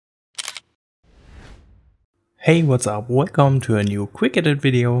Hey, what's up? Welcome to a new quick edit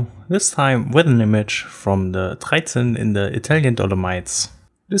video, this time with an image from the 13 in the Italian Dolomites.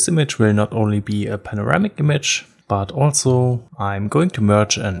 This image will not only be a panoramic image, but also I'm going to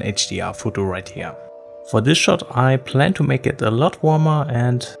merge an HDR photo right here. For this shot I plan to make it a lot warmer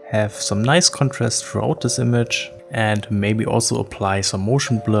and have some nice contrast throughout this image, and maybe also apply some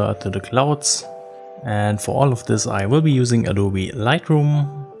motion blur to the clouds. And for all of this I will be using Adobe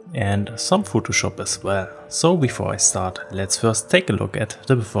Lightroom and some Photoshop as well. So before I start, let's first take a look at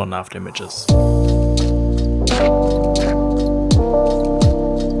the before and after images.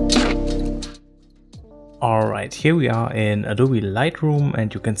 Alright, here we are in Adobe Lightroom,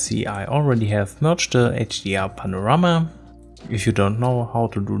 and you can see I already have merged the HDR Panorama. If you don't know how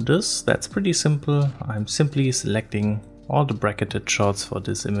to do this, that's pretty simple. I'm simply selecting all the bracketed shots for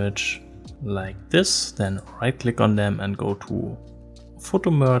this image like this, then right click on them and go to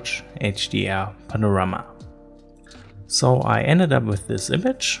Photo Merge HDR Panorama. So I ended up with this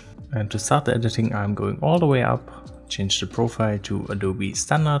image, and to start the editing I'm going all the way up, change the profile to Adobe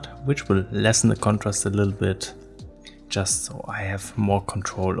Standard, which will lessen the contrast a little bit, just so I have more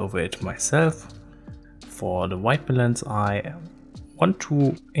control over it myself. For the white balance I want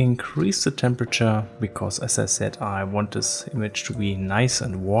to increase the temperature because, as I said, I want this image to be nice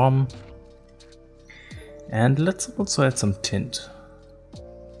and warm. And let's also add some tint.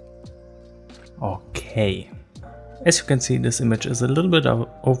 Okay, as you can see this image is a little bit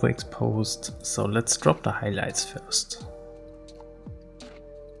overexposed, so let's drop the highlights first.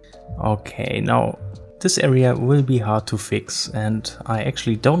 Okay, now this area will be hard to fix, and I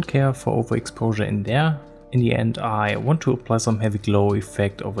actually don't care for overexposure in there. In the end I want to apply some heavy glow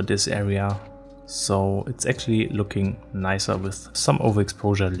effect over this area, so it's actually looking nicer with some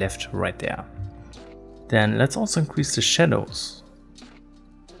overexposure left right there. Then let's also increase the shadows.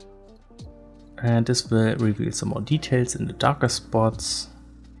 And this will reveal some more details in the darker spots,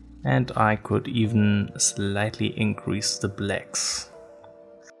 and I could even slightly increase the blacks.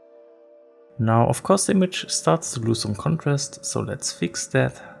 Now of course the image starts to lose some contrast, so let's fix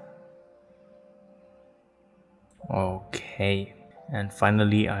that. Okay, and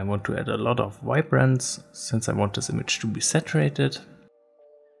finally I want to add a lot of vibrance since I want this image to be saturated.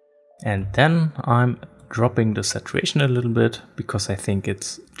 And then I'm dropping the saturation a little bit because I think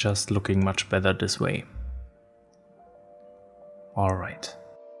it's just looking much better this way. Alright,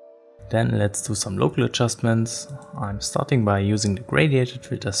 then let's do some local adjustments. I'm starting by using the gradated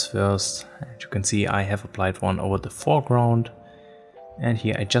filters first, and you can see I have applied one over the foreground, and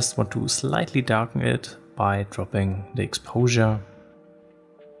here I just want to slightly darken it by dropping the exposure.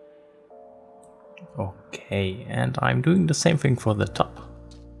 Okay, and I'm doing the same thing for the top.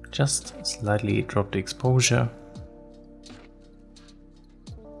 Just slightly drop the exposure.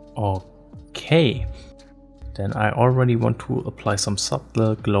 Okay, then I already want to apply some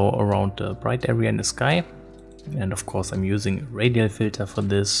subtle glow around the bright area in the sky, and of course I'm using a radial filter for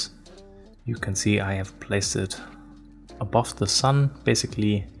this. You can see I have placed it above the sun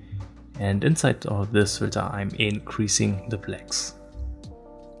basically, and inside of this filter I'm increasing the blacks.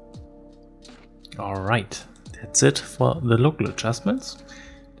 Alright, that's it for the local adjustments.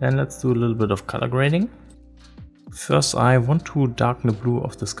 Then let's do a little bit of color grading. First I want to darken the blue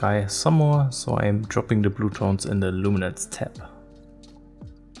of the sky some more, so I'm dropping the blue tones in the luminance tab.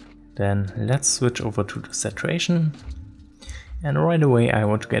 Then let's switch over to the saturation, and right away I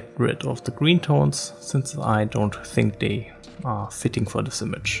want to get rid of the green tones since I don't think they are fitting for this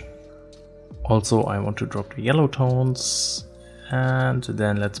image. Also I want to drop the yellow tones, and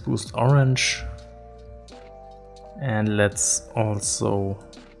then let's boost orange, and let's also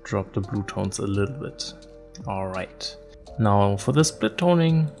drop the blue tones a little bit. Alright, now for the split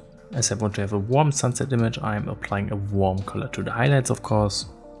toning, as I want to have a warm sunset image, I'm applying a warm color to the highlights of course.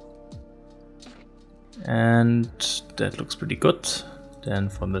 And that looks pretty good. Then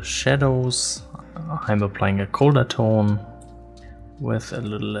for the shadows, I'm applying a colder tone with a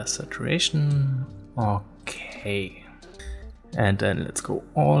little less saturation. Okay, and then let's go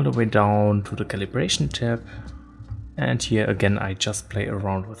all the way down to the calibration tab. And here again I just play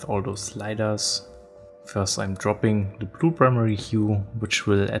around with all those sliders. First I'm dropping the blue primary hue, which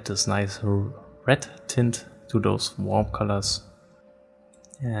will add this nice red tint to those warm colors.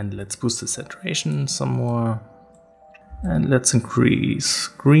 And let's boost the saturation some more. And let's increase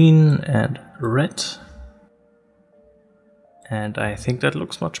green and red. And I think that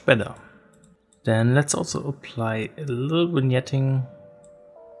looks much better. Then let's also apply a little vignetting.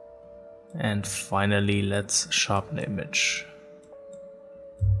 And finally let's sharpen the image.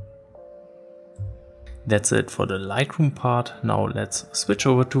 That's it for the Lightroom part. Now let's switch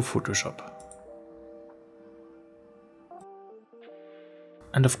over to Photoshop.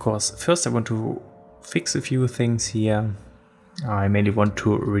 And of course, first I want to fix a few things here. I mainly want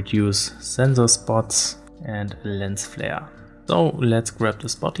to reduce sensor spots and lens flare. So let's grab the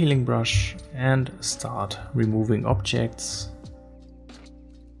spot healing brush and start removing objects.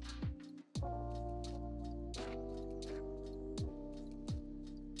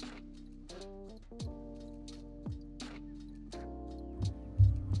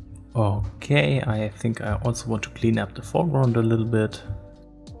 Okay, I think I also want to clean up the foreground a little bit.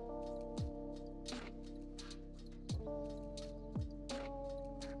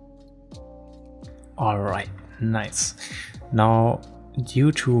 Alright, nice. Now,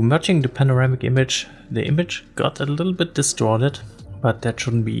 due to merging the panoramic image, the image got a little bit distorted, but that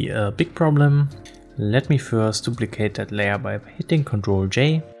shouldn't be a big problem. Let me first duplicate that layer by hitting Ctrl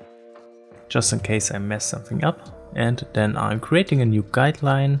J, just in case I mess something up. And then I'm creating a new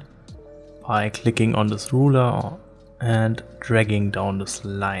guideline by clicking on this ruler and dragging down this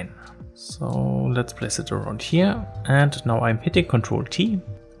line. So let's place it around here. And now I'm hitting Ctrl T,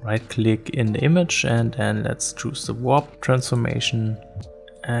 right click in the image, and then let's choose the warp transformation.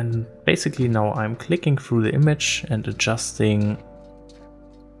 And basically now I'm clicking through the image and adjusting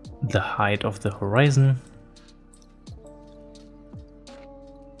the height of the horizon.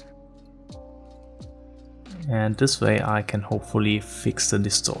 And this way I can hopefully fix the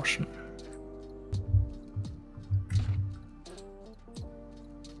distortion.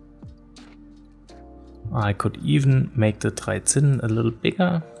 I could even make the tint a little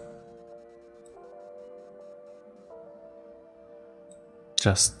bigger,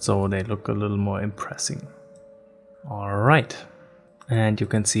 just so they look a little more impressive. Alright, and you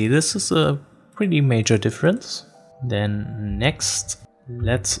can see this is a pretty major difference. Then next,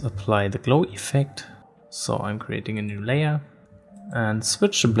 let's apply the glow effect. So I'm creating a new layer and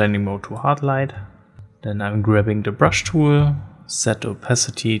switch the blending mode to hard light. Then I'm grabbing the brush tool, set the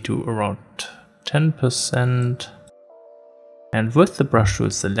opacity to around 10%, and with the brush tool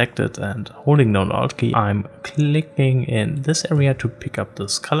selected and holding down the Alt key, I'm clicking in this area to pick up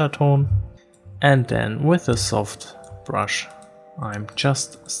this color tone, and then with a soft brush I'm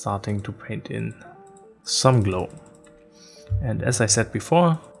just starting to paint in some glow. And as I said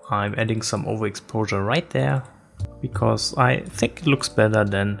before, I'm adding some overexposure right there because I think it looks better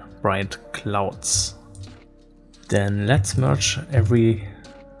than bright clouds. Then let's merge every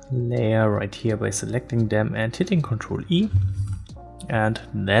layer right here by selecting them and hitting Ctrl E. And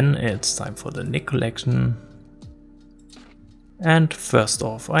then it's time for the Nik collection. And first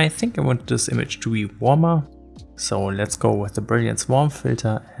off, I think I want this image to be warmer. So let's go with the Brilliance Warmth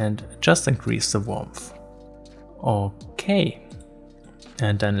filter and just increase the warmth. Okay.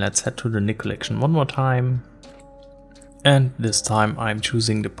 And then let's head to the Nik collection one more time. And this time I'm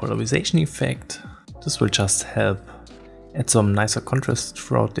choosing the polarization effect. This will just help add some nicer contrast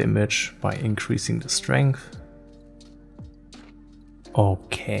throughout the image by increasing the strength.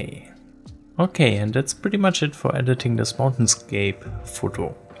 Okay, and that's pretty much it for editing this mountainscape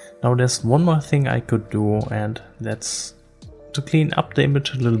photo. Now there's one more thing I could do, and that's to clean up the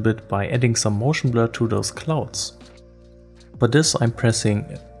image a little bit by adding some motion blur to those clouds. For this I'm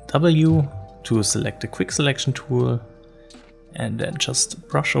pressing W to select the quick selection tool and then just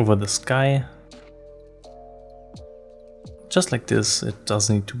brush over the sky. Just like this, it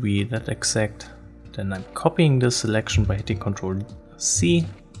doesn't need to be that exact. Then I'm copying this selection by hitting Ctrl C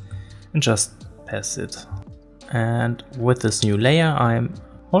and just paste it. And with this new layer, I'm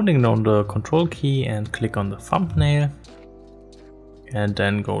holding down the Control key and click on the thumbnail. And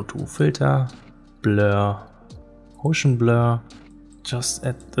then go to Filter, Blur, Motion Blur. Just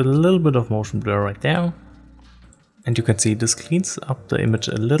add a little bit of motion blur right there. And you can see this cleans up the image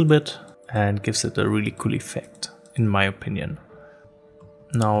a little bit and gives it a really cool effect, in my opinion.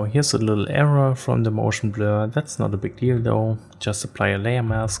 Now here's a little error from the motion blur. That's not a big deal though. Just apply a layer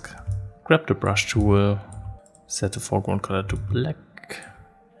mask, grab the brush tool, set the foreground color to black,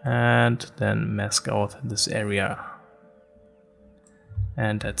 and then mask out this area.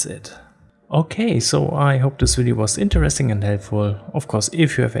 And that's it. Okay, so I hope this video was interesting and helpful. Of course,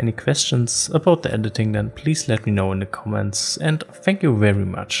 if you have any questions about the editing, then please let me know in the comments, and thank you very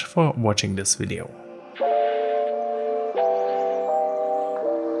much for watching this video.